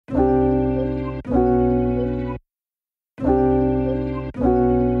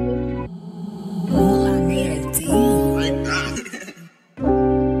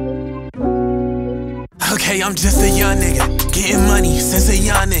I'm just a young nigga, getting money since a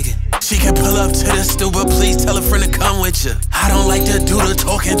young nigga. She can pull up to the stool, but please tell a friend to come with ya. I don't like to do the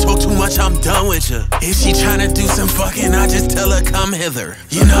talk and talk too much, I'm done with ya. If she tryna do some fucking, I just tell her come hither.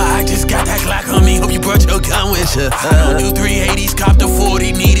 You know I just got that Glock on me, hope you brought your gun with ya. I don't do 380s, cop the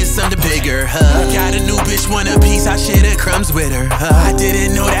 40, needed something bigger. Got a new bitch, want a piece, I share the crumbs with her. I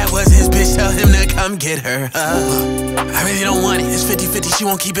didn't know that was his bitch, tell him to come get her. I really don't want it, it's 50-50, she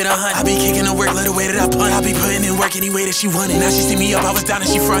won't keep it 100. I be kicking the work, let her way that I punt. I be putting in work any way that she wanted. Now she see me up, I was down and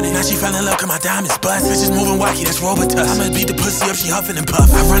she fronted. Now she fell in love cause my diamonds bust. Bitches moving wacky, that's Robotus. I'ma beat the pussy up, she huffing and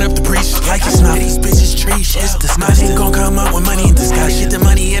puff. I run up the breach like it's nothing. These bitches trees, it's disgusting. Gon' come up with money in disguise. Get the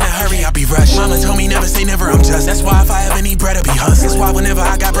money in a hurry, I be rushed. Mama told me never say never, I'm just. That's why if I ever need bread, I be hustling. That's why whenever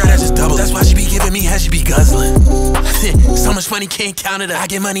I got bread, I just double. That's why she be giving me head, she be guzzling. So much money, can't count it up. I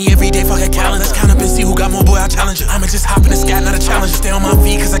get money every day, fuck a calendar. Let's count up and see who got more, boy, I'll challenge her. I'ma just hop in the sky, not a challenger. Stay on my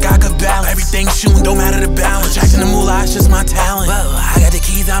feet cause I got good balance. Everything shooting, don't matter the balance. Attracting the MULA, it's just my talent. Whoa, I got the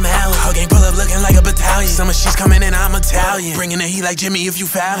keys, I'm Allen. Whole gang pull up looking like a battalion. Summer she's coming in, I'm Italian. Bringing the heat like Jimmy if you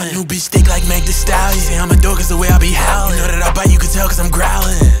fouling. New bitch stick like Meg Thee Stallion. Say I'm a dog cause the way I be howling. You know that I bite, you can tell cause I'm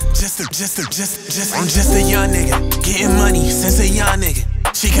growling. I'm just a young nigga, getting money since a young nigga.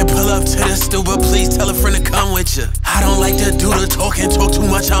 She can pull up to the stool, but please tell a friend to come with ya. I don't like to do the talk and talk too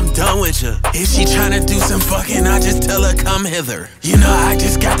much, I'm done with ya. If she tryna do some fucking, I just tell her come hither. You know I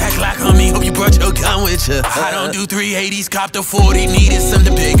just got that Glock on me, hope you brought your gun with ya. I don't do 380s, cop the 40, needed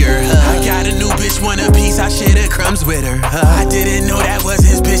something bigger. I got a new bitch, want a piece, I share the crumbs with her. I didn't know that was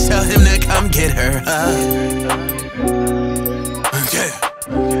his bitch, tell him to come get her. Okay.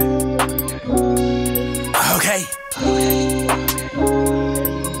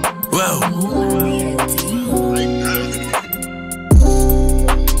 Whoa.